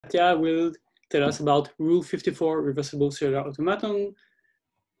Katja will tell us about Rule 54, reversible cellular automaton,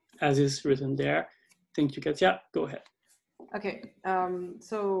 as is written there. Thank you, Katja. Go ahead. Okay,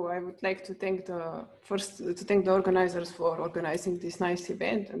 so I would like to thank the organizers for organizing this nice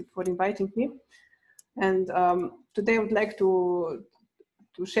event and for inviting me. And today I would like to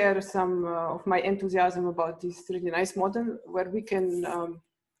share some of my enthusiasm about this really nice model where we can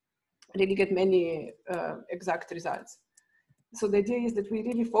really get many exact results. So the idea is that we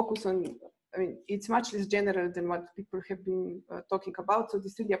really focus on, I mean, it's much less general than what people have been talking about. So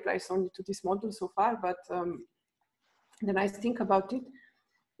this really applies only to this model so far, but the nice thing about it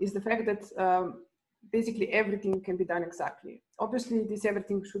is the fact that basically everything can be done exactly. Obviously, this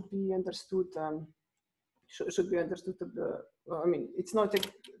everything should be understood. Should be understood. I mean, it's not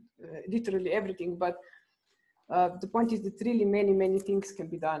literally everything, but the point is that really many things can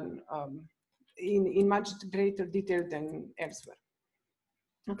be done in much greater detail than elsewhere.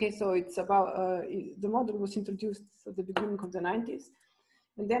 Okay, so it's about the model was introduced at the beginning of the 90s.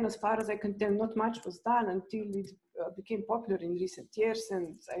 And then as far as I can tell, not much was done until it became popular in recent years.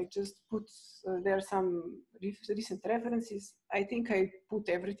 And I just put there some recent references. I think I put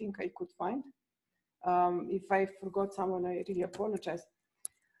everything I could find. If I forgot someone, I really apologize.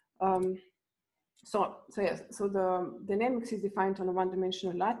 So the dynamics is defined on a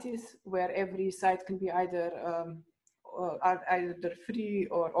one-dimensional lattice where every site can be either free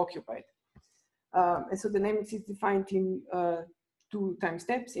or occupied. And so the dynamics is defined in 2 time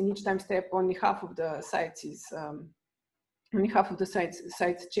steps. In each time step, only half of the sites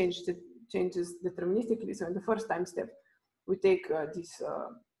changes deterministically. So in the first time step, we take this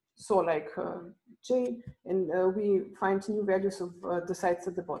like chain, and we find new values of the sites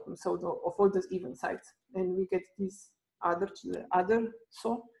at the bottom. So of all the even sites, and we get this other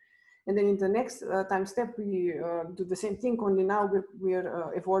saw. And then in the next time step, we do the same thing. Only now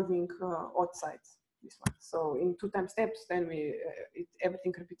we're evolving odd sites. This one. So in 2 time steps, then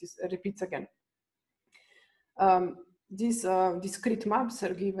everything repeats again. These discrete maps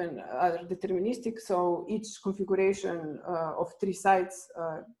are given are deterministic. So each configuration of 3 sites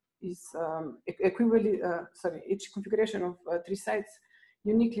is equivalent. Each configuration of 3 sites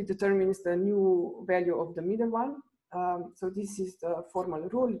uniquely determines the new value of the middle one. So this is the formal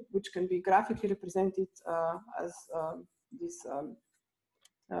rule, which can be graphically represented as these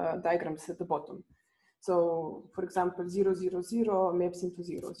diagrams at the bottom. So, for example, 0, 0, 0 maps into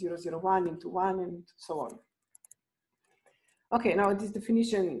 0, 0, 0, 1 into 1, and so on. Okay, now this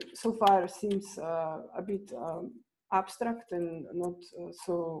definition so far seems a bit abstract and not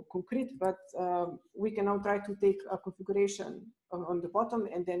so concrete, but we can now try to take a configuration on the bottom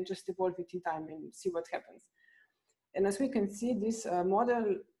and then just evolve it in time and see what happens. And as we can see, this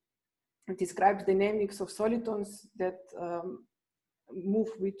model describes dynamics of solitons that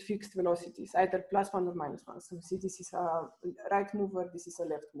move with fixed velocities, either +1 or -1. So see, this is a right mover, this is a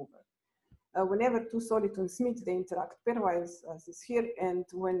left mover. Whenever 2 solitons meet, they interact pairwise, as is here, and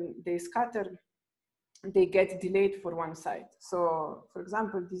when they scatter, they get delayed for one side. So, for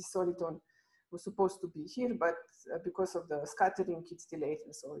example, this soliton was supposed to be here, but because of the scattering, it's delayed,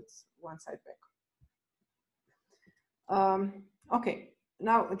 and so it's one side back. Okay,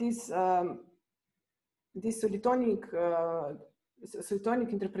 now this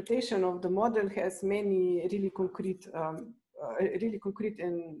solitonic interpretation of the model has many really concrete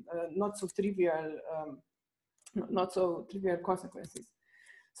and not so trivial consequences.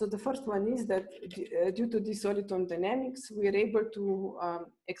 So the first one is that due to this soliton dynamics, we are able to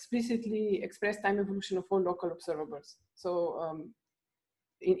explicitly express time evolution of all local observables. So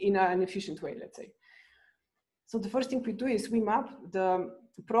in an efficient way, let's say. So the first thing we do is we map the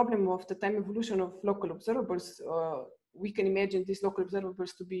problem of the time evolution of local observables. We can imagine these local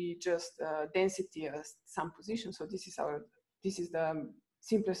observables to be just density as some position. So this is the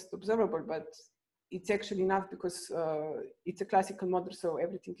simplest observable, but it's actually enough because it's a classical model, so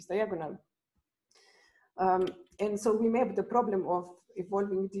everything is diagonal. And so we map the problem of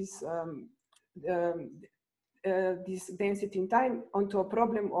evolving this density in time onto a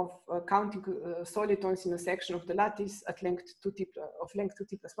problem of counting solitons in a section of the lattice at length 2t +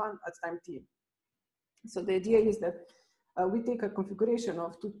 1 at time t. So the idea is that we take a configuration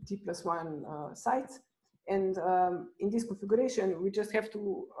of 2t + 1 sites, and in this configuration we just have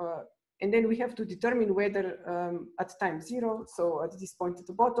to and then we have to determine whether at time 0, so at this point at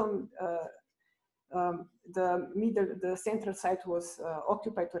the bottom, the central site was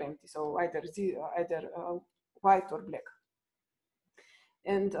occupied or empty, so either white or black.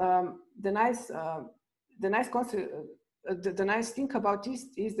 And the nice thing about this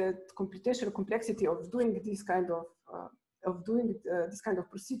is that computational complexity of doing this kind of doing this kind of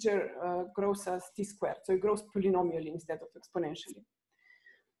procedure grows as t squared. So it grows polynomially instead of exponentially.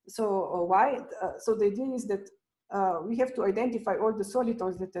 So why? So the idea is that we have to identify all the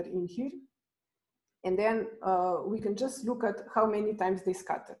solitons that are in here. And then we can just look at how many times they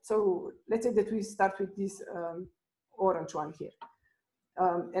scattered. So let's say that we start with this orange one here.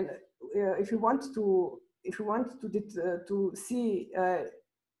 And if you want to see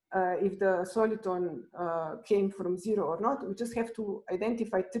if the soliton came from 0 or not, we just have to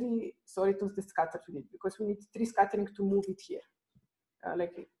identify 3 solitons that scattered with it, because we need 3 scattering to move it here,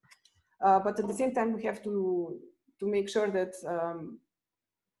 like it. But at the same time, we have to make sure that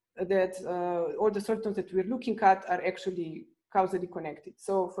all the solitons that we're looking at are actually causally connected.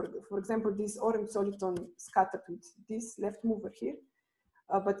 So for example, this orange soliton scattered with this left mover here,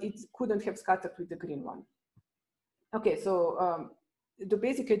 but it couldn't have scattered with the green one. Okay, so the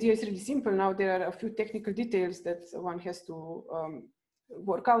basic idea is really simple. Now there are a few technical details that one has to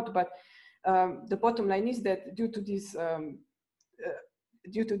work out, but the bottom line is that due to these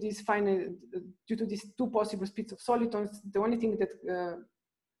 2 possible speeds of solitons, the only thing that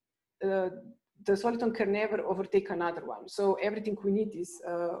the soliton can never overtake another one. So everything we need is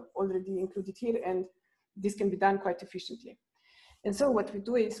already included here, and this can be done quite efficiently. And so what we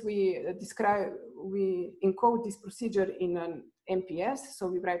do is we encode this procedure in an MPS. So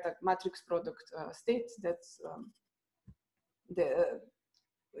we write a matrix product state that's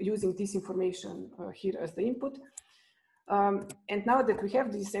using this information here as the input. And now that we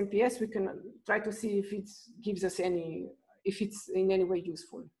have this MPS, we can try to see if it gives us if it's in any way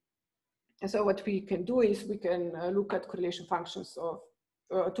useful. And so what we can do is we can look at correlation functions of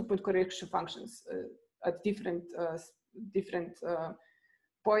 2-point correlation functions at different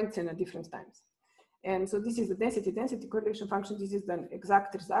points and at different times. And so this is the density correlation function. This is the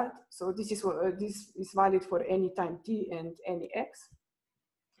exact result. So this is valid for any time t and any x.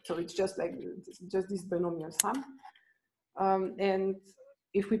 So it's just like this binomial sum. And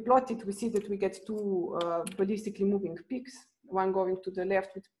if we plot it, we see that we get 2 ballistically moving peaks, one going to the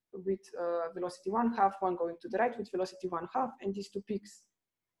left with velocity 1/2, one going to the right with velocity 1/2, and these 2 peaks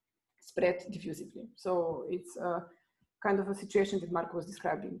spread diffusively. So it's kind of a situation that Marco was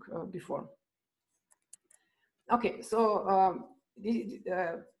describing before. Okay, so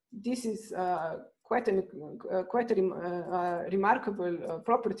this is quite a remarkable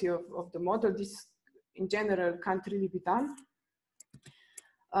property of the model. This in general can't really be done.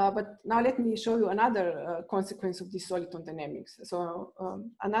 But now let me show you another consequence of this soliton dynamics. So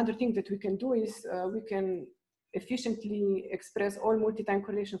another thing that we can do is we can efficiently express all multi-time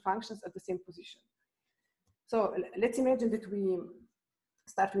correlation functions at the same position. So let's imagine that we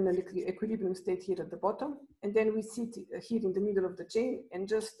start with an equilibrium state here at the bottom, and then we sit here in the middle of the chain and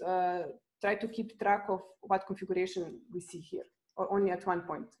just try to keep track of what configuration we see here, or only at one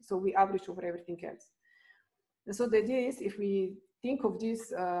point. So we average over everything else. And so the idea is, if we think of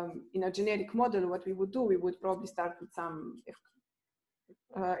this in a generic model, what we would do, we would probably start with some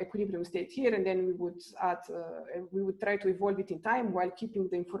equilibrium state here, and then we would try to evolve it in time while keeping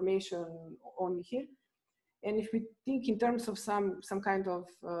the information only here. And if we think in terms of some kind of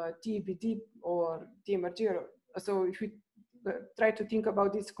TBD or DMRG, so if we try to think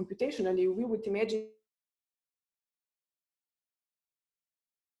about this computationally, we would imagine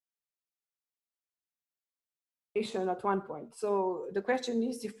at one point. So the question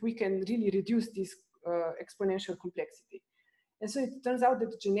is if we can really reduce this exponential complexity. And so it turns out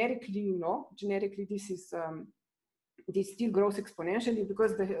that generically, no, generically this still grows exponentially,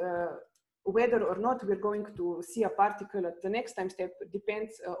 because whether or not we're going to see a particle at the next time step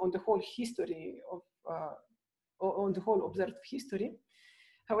depends on the whole history of, on the whole observed history.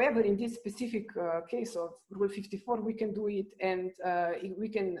 However, in this specific case of rule 54, we can do it, and we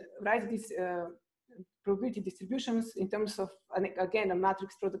can write these probability distributions in terms of, again, a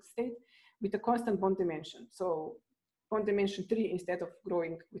matrix product state with a constant bond dimension. So bond dimension 3 instead of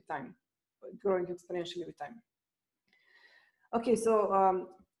growing with time, growing exponentially with time. Okay, so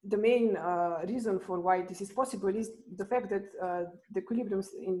the main reason for why this is possible is the fact that the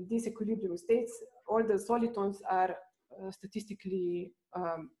equilibriums, in these equilibrium states, all the solitons are statistically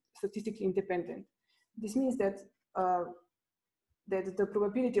independent. This means that that the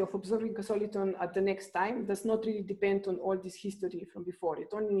probability of observing a soliton at the next time does not really depend on all this history from before. It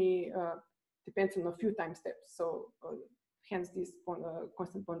only depends on a few time steps. So hence this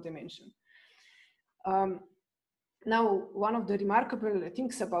constant bond dimension. Now, one of the remarkable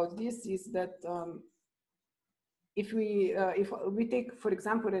things about this is that if we take, for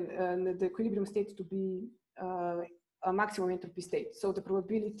example, the equilibrium state to be a maximum entropy state, so the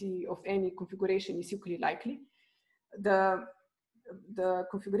probability of any configuration is equally likely, the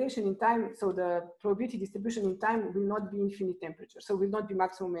configuration in time, so the probability distribution in time will not be infinite temperature, so will not be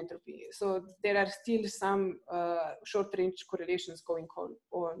maximum entropy. So there are still some short-range correlations going on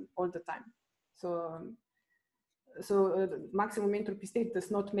all the time. So the maximum entropy state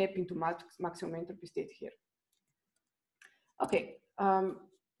does not map into maximum entropy state here. Okay,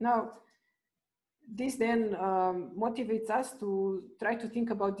 now this then motivates us to try to think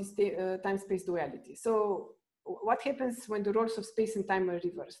about this time-space duality. So what happens when the roles of space and time are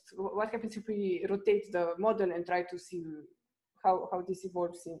reversed? What happens if we rotate the model and try to see how this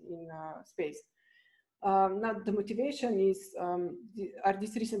evolves in space? Now the motivation is, are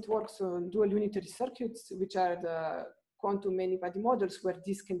these recent works on dual unitary circuits, which are the quantum many-body models where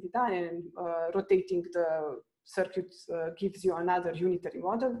this can be done, and rotating the circuits gives you another unitary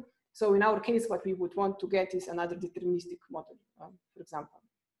model. So in our case, what we would want to get is another deterministic model, for example.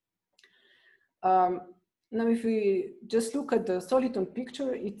 Now, if we just look at the soliton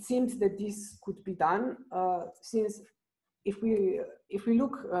picture, it seems that this could be done, since if we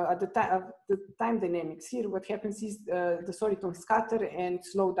look at the time dynamics here, what happens is the solitons scatter and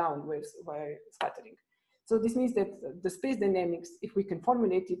slow down while scattering. So this means that the space dynamics, if we can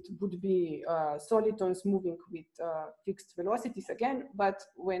formulate it, would be solitons moving with fixed velocities again, but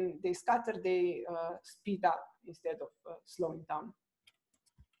when they scatter, they speed up instead of slowing down.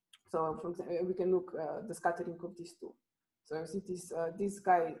 So for example, we can look at the scattering of these two. So you see this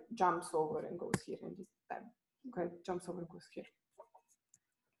guy jumps over and goes here, and this time guy jumps over and goes here.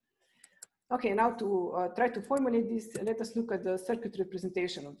 Okay, now to try to formulate this, let us look at the circuit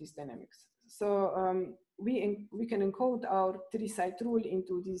representation of these dynamics. So we can encode our three-side rule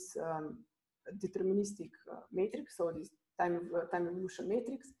into this deterministic matrix, so this time evolution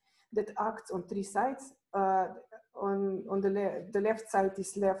matrix that acts on three sides. On the left side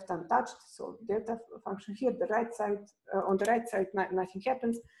is left untouched, so delta function here. The right side, on the right side, nothing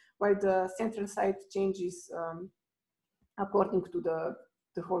happens, while the central side changes according to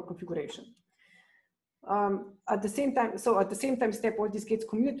the whole configuration. At the same time, step, all these gates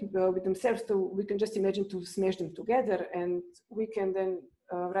commute with themselves, so we can just imagine to smash them together, and we can then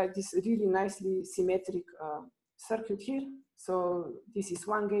write this really nicely symmetric circuit here. So this is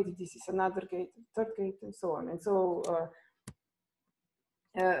one gate, this is another gate, third gate, and so on. And so,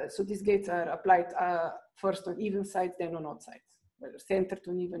 so these gates are applied first on even sides, then on odd sides, center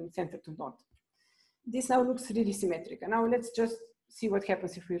to even, center to not. This now looks really symmetric. And now let's just see what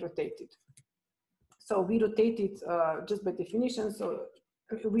happens if we rotate it. So we rotate it just by definition. So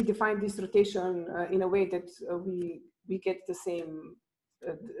we define this rotation in a way that we get the same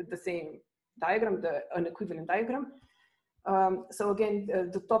diagram, an equivalent diagram. So again,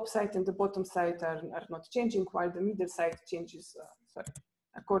 the top side and the bottom side are not changing, while the middle side changes,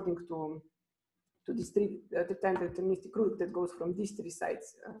 according to this time deterministic rule that goes from these three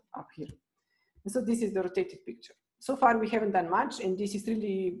sides up here. And so this is the rotated picture. So far, we haven't done much, and this is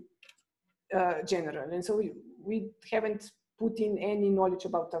really general. And so we haven't put in any knowledge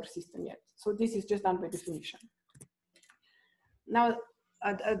about our system yet. So this is just done by definition. Now,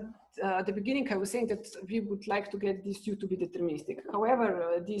 at the beginning, I was saying that we would like to get this U to be deterministic.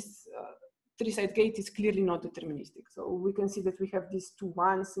 However, this three-side gate is clearly not deterministic. So we can see that we have these two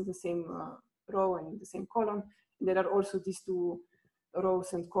ones in the same row and in the same column. And there are also these two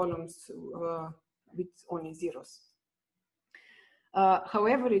rows and columns with only zeros.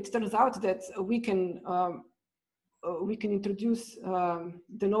 However, it turns out that we can introduce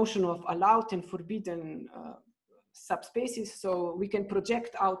the notion of allowed and forbidden subspaces. So we can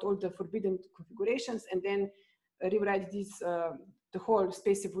project out all the forbidden configurations and then rewrite this, the whole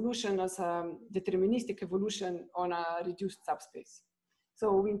space evolution as a deterministic evolution on a reduced subspace.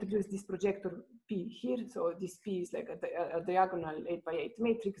 So we introduce this projector P here. So this P is like a diagonal 8x8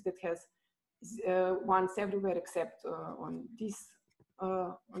 matrix that has ones everywhere except on this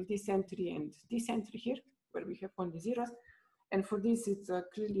entry and this entry here, where we have only zeros. And for this, it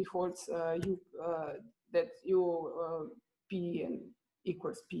clearly holds that U P and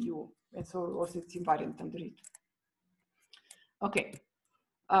equals PU. And so also it's invariant under it. Okay.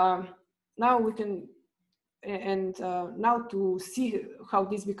 Now we can, and now to see how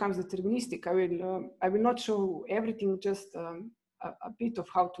this becomes deterministic, I will not show everything, just a bit of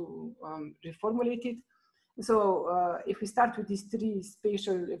how to reformulate it. So if we start with these three space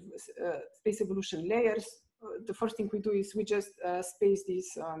evolution layers, the first thing we do is we just space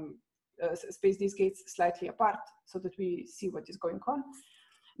these gates slightly apart so that we see what is going on.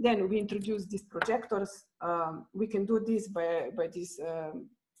 Then we introduce these projectors. We can do this by this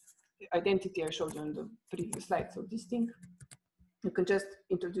identity I showed you on the previous slide. So this thing, you can just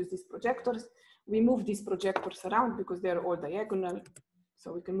introduce these projectors. we move these projectors around because they're all diagonal,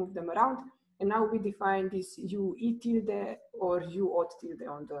 so we can move them around. And now we define this U E tilde or U odd tilde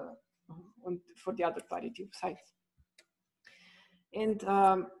for the other parity of sites. And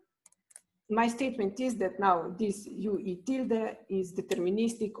my statement is that now this U E tilde is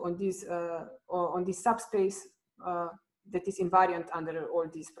deterministic on this subspace that is invariant under all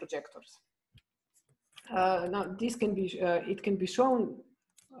these projectors. Now this can be it can be shown,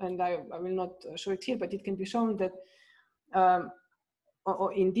 and I will not show it here, but it can be shown that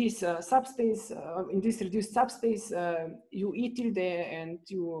in this subspace, in this reduced subspace, U E tilde and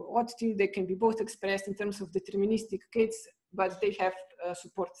U odd tilde can be both expressed in terms of deterministic gates, but they have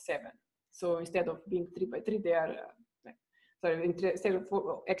support 7. So instead of being 3 by 3, they are sorry, instead of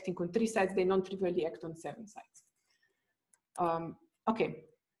acting on 3 sides, they non-trivially act on 7 sides. Okay.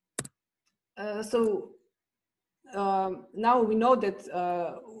 So now we know that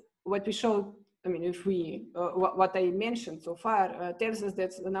what we showed, I mean, if we, what I mentioned so far tells us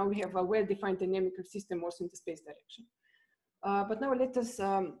that now we have a well-defined dynamical system also in the space direction. But now let us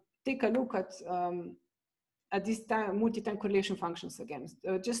take a look at this multi-time correlation functions again,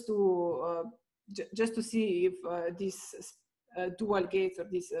 just to see if these dual gates or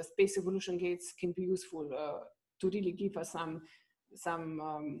these space evolution gates can be useful to really give us some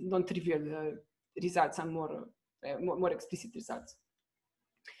non-trivial results, some more explicit results.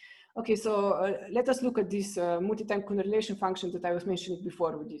 Okay, so let us look at this multi-time correlation function that I was mentioning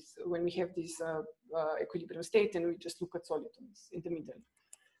before with this, when we have this equilibrium state and we just look at solitons in the middle.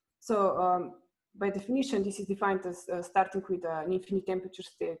 So by definition, this is defined as starting with an infinite temperature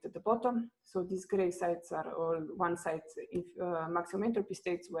state at the bottom. So these gray sites are all one-side maximum entropy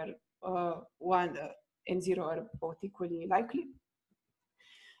states where 1 and 0 are both equally likely.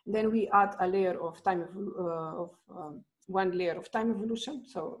 Then we add a layer of time one layer of time evolution,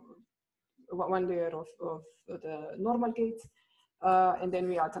 so one layer of the normal gates, and then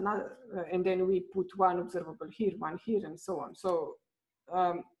we add another, and then we put one observable here, one here, and so on. So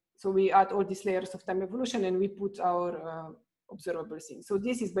so we add all these layers of time evolution, and we put our observables in. So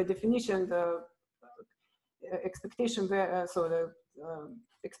this is by definition the expectation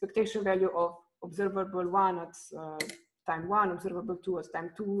expectation value of observable 1 at time 1, observable 2 at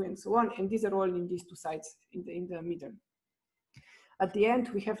time 2, and so on. And these are all in these 2 sides in the middle. At the end,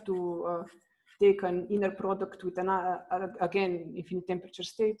 we have to take an inner product with again, infinite temperature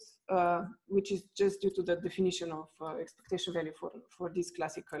states, which is just due to the definition of expectation value for these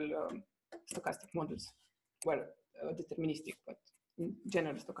classical stochastic models. Well, deterministic, but in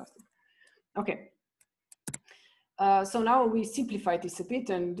general stochastic. Okay. So now we simplify this a bit,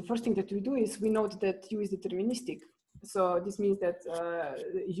 and the first thing that we do is we note that U is deterministic. So this means that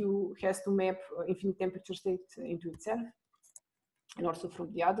U has to map infinite temperature state into itself, and also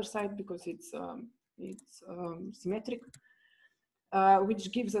from the other side because it's symmetric,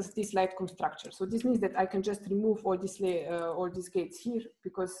 which gives us this light cone structure. So this means that I can just remove all these gates here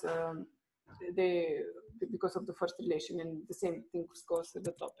because of the first relation, and the same thing goes at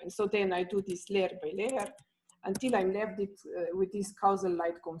the top. And so then I do this layer by layer until I'm left with this causal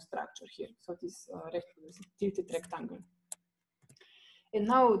light cone structure here. So this tilted rectangle. And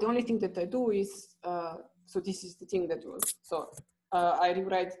now the only thing that I do is, so this is the thing that was, so I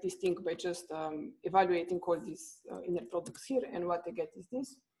rewrite this thing by just evaluating all these inner products here, and what I get is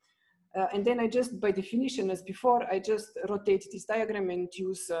this. And then I just, by definition, as before, I just rotate this diagram and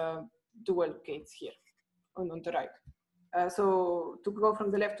use dual gates here on the right. So to go from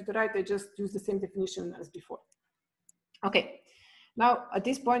the left to the right, I just use the same definition as before. Okay, now at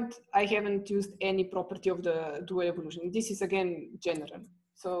this point, I haven't used any property of the dual evolution. This is again general.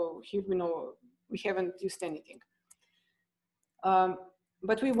 So here we know we haven't used anything.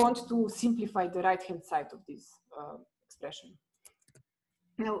 But we want to simplify the right-hand side of this expression.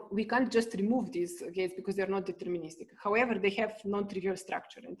 Now, we can't just remove these gates because they're not deterministic. However, they have non-trivial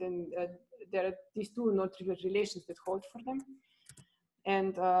structure, and then there are these 2 non-trivial relations that hold for them.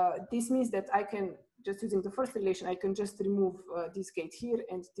 And this means that I can, just using the first relation, I can just remove this gate here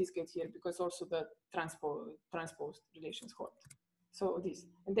and this gate here, because also the transposed relations hold. So this,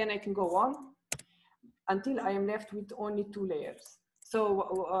 and then I can go on until I am left with only 2 layers.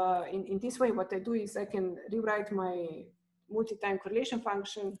 So in this way, what I do is I can rewrite my multi-time correlation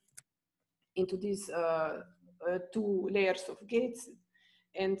function into these 2 layers of gates,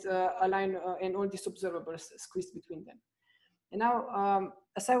 and align and all these observables squeezed between them. And now,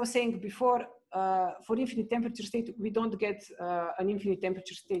 as I was saying before, for infinite temperature state, we don't get an infinite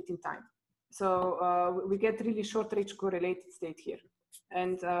temperature state in time. So we get really short range correlated state here.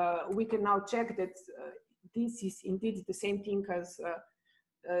 And we can now check that this is indeed the same thing as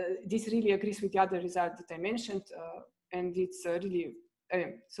this really agrees with the other result that I mentioned, and it's really,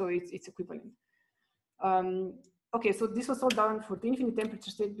 so it's equivalent. Okay, so this was all done for the infinite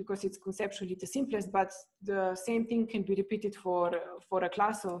temperature state because it's conceptually the simplest, but the same thing can be repeated for a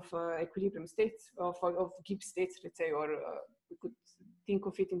class of equilibrium states, of Gibbs states, let's say, or we could think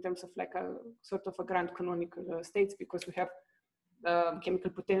of it in terms of like a sort of a grand canonical states, because we have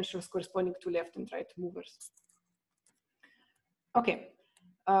chemical potentials corresponding to left and right movers. Okay,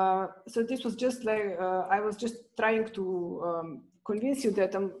 so this was just like, I was just trying to convince you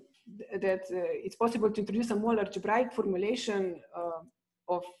that it's possible to introduce a more algebraic formulation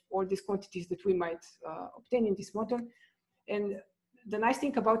of all these quantities that we might obtain in this model. And the nice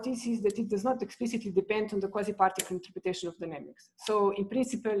thing about this is that it does not explicitly depend on the quasi-particle interpretation of dynamics. So in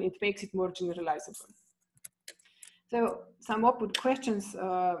principle, it makes it more generalizable. So some open questions,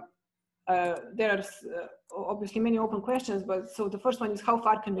 there are obviously many open questions, but so the first one is how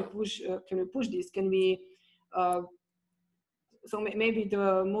far can we push this? Can we, so maybe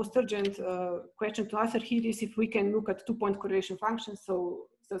the most urgent question to answer here is if we can look at 2-point correlation functions, so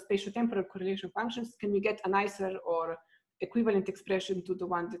spatial-temporal correlation functions, can we get a nicer or equivalent expression to the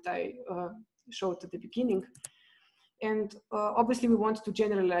one that I showed at the beginning? And obviously we want to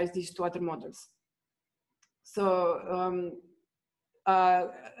generalize these to other models. So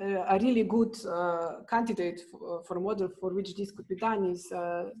a really good candidate for a model for which this could be done is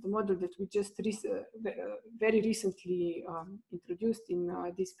the model that we just very recently introduced in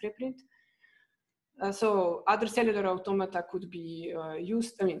this preprint. So other cellular automata could be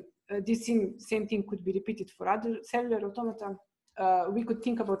used. I mean, this same thing could be repeated for other cellular automata. We could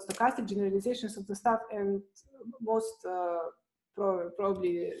think about stochastic generalizations of the stuff, and most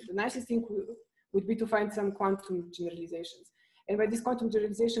probably the nicest thing would be to find some quantum generalizations. And by these quantum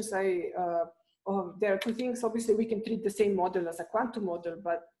generalizations, there are two things. Obviously, we can treat the same model as a quantum model,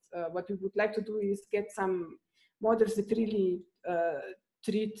 but what we would like to do is get some models that really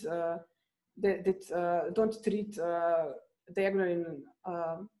treat, don't treat diagonal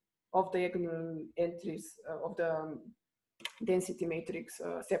off-diagonal entries of the density matrix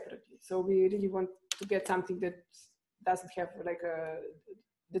separately. So we really want to get something that doesn't have like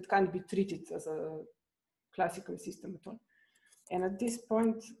that can't be treated as a classical system at all. And at this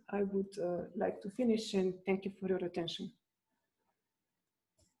point, I would like to finish and thank you for your attention.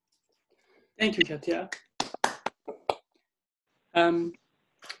 Thank you, Katja. Are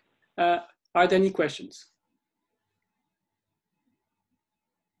there any questions?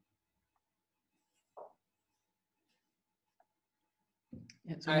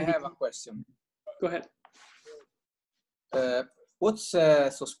 Yeah, so I have a question. Go ahead. What's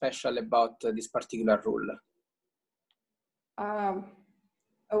so special about this particular rule?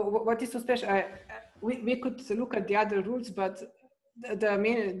 What is so special? We could look at the other rules, but the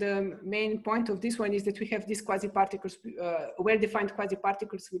main point of this one is that we have these quasi-particles, well-defined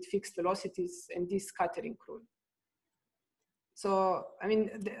quasi-particles with fixed velocities, and this scattering rule. So, I mean,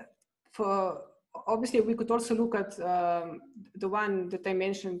 obviously, we could also look at the one that I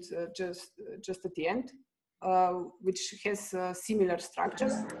mentioned just at the end, which has similar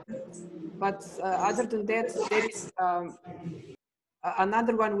structures. But other than that, there is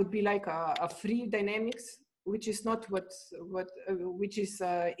another one would be like a free dynamics, which is not which is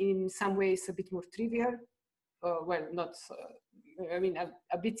in some ways a bit more trivial. Well, not, I mean,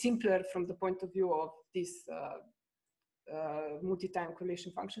 a bit simpler from the point of view of these multi-time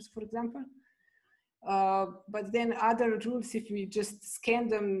correlation functions, for example. But then other rules, if we just scan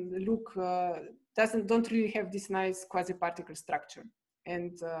them, look, don't really have this nice quasi-particle structure.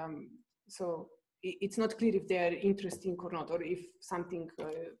 And so it's not clear if they're interesting or not, or if something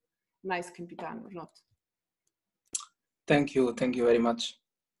nice can be done or not. Thank you very much.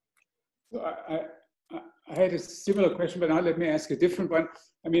 So I had a similar question, but now let me ask a different one.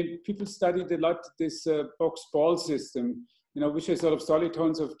 I mean, people studied a lot this box ball system, you know, which is sort of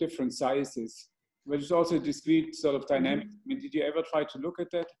solitones of different sizes, which is also discrete sort of dynamics. I mean, did you ever try to look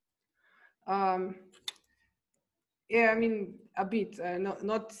at that? Yeah, I mean, a bit,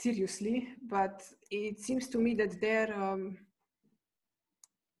 not seriously, but it seems to me that they're,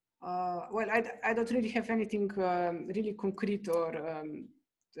 well, I don't really have anything really concrete or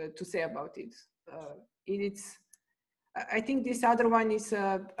to say about it. I think this other one is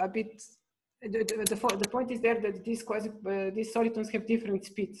a bit, the point is there that these solitones have different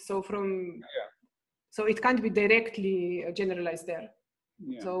speeds. So so it can't be directly generalized there.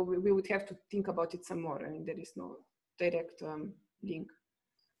 Yeah. So we would have to think about it some more. I mean, there is no direct link.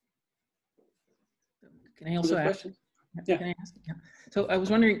 Can I also ask? Yeah. Can I ask? Yeah. So I was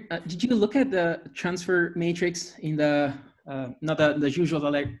wondering, did you look at the transfer matrix in the not the usual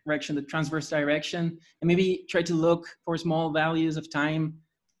direction, the transverse direction, and maybe try to look for small values of time,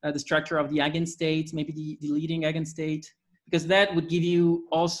 the structure of the eigenstates, maybe the leading eigenstate, because that would give you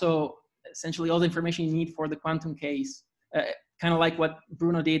also essentially all the information you need for the quantum case, kind of like what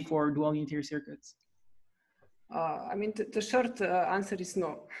Bruno did for dual unitary circuits. I mean, the short answer is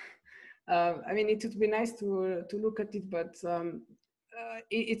no. I mean, it would be nice to look at it, but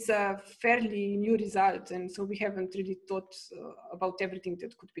it's a fairly new result, and so we haven't really thought about everything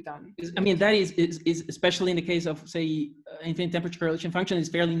that could be done. I mean, that is especially in the case of, say, infinite temperature correlation function, it's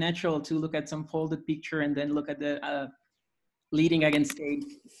fairly natural to look at some folded picture and then look at the leading eigenstate.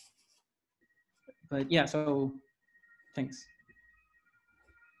 But yeah, so thanks.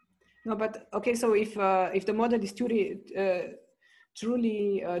 No, but okay, so if the model is truly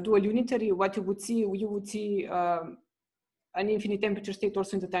dual unitary, what you would see an infinite temperature state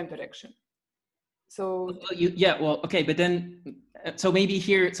also in the time direction. So yeah, well, okay, but then so maybe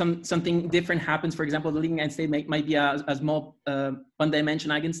here something different happens. For example, the leading eigenstate might be a small band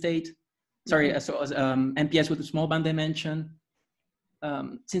dimension eigenstate. Sorry, so as MPS with a small band dimension.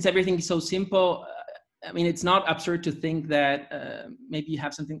 Since everything is so simple, I mean, it's not absurd to think that maybe you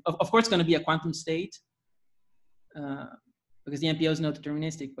have something. Of course, it's going to be a quantum state because the MPO is not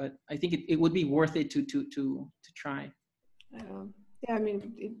deterministic. But I think it would be worth it to try. Yeah, I mean,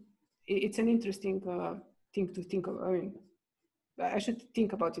 it's an interesting thing to think of. I mean, I should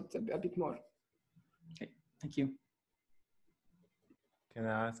think about it a bit more. Okay, thank you. Can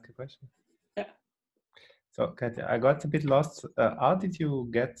I ask a question? Yeah. So, Katja, I got a bit lost. How did you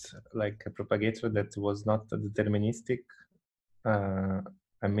get like a propagator that was not deterministic?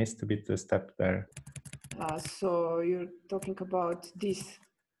 I missed a bit the step there. So you're talking about this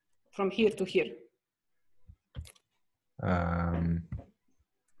from here to here.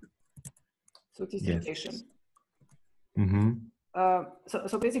 So this relation. Mm-hmm.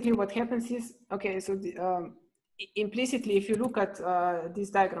 So basically what happens is, okay, so implicitly, if you look at this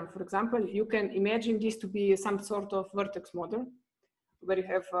diagram, for example, you can imagine this to be some sort of vertex model where you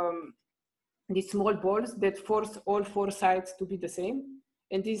have these small balls that force all four sides to be the same,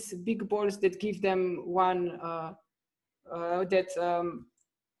 and these big balls that give them one,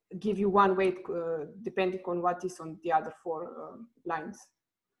 give you one weight depending on what is on the other four lines.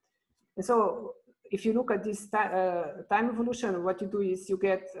 And so if you look at this time evolution, what you do is you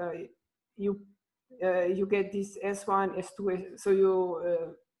get you get this S1, S2, so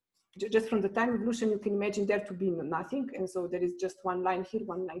you just from the time evolution, you can imagine there to be nothing, and so there is just one line here,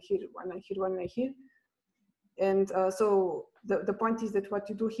 one line here, one line here, one line here. And so the point is that what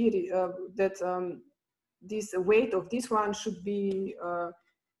you do here, this weight of this one should be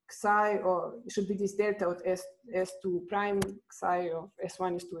psi, or should be this delta of S2 prime, psi of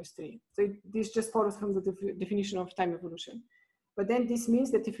S1 is to S3. So this just follows from the definition of time evolution. But then this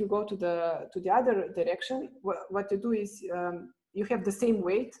means that if you go to the other direction, what you do is you have the same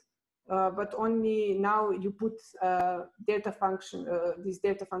weight, but only now you put delta function, these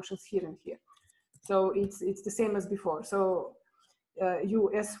delta functions here and here. So it's the same as before. So you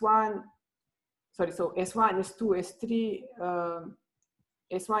S1, sorry, so S1, S2, S3,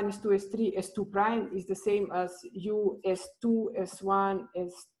 S1, S2, S3, S2 prime is the same as U, S2, S1,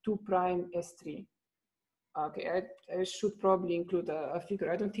 S2 prime, S3. Okay, I should probably include a figure.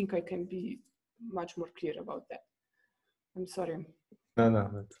 I don't think I can be much more clear about that. I'm sorry. No,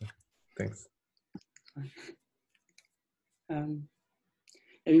 that's thanks.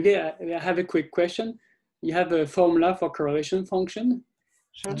 Maybe I have a quick question. You have a formula for correlation function.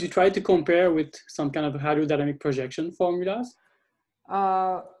 Sure. Did you try to compare with some kind of hydrodynamic projection formulas?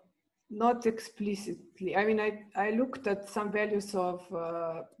 Not explicitly. I mean, I looked at some values of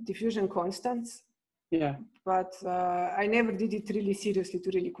diffusion constants. Yeah. But I never did it really seriously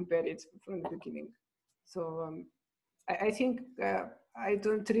to really compare it from the beginning. So I think I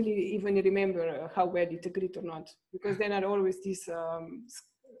don't really even remember how well it agreed or not, because then are always these,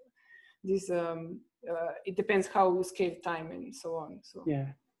 it depends how you scale time and so on. So yeah.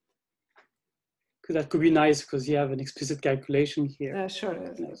 Because that could be nice because you have an explicit calculation here. Sure.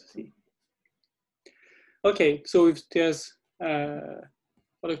 Nice to see. Okay, so if there's a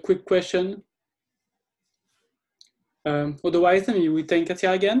quick question. Otherwise, then we thank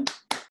Katja again.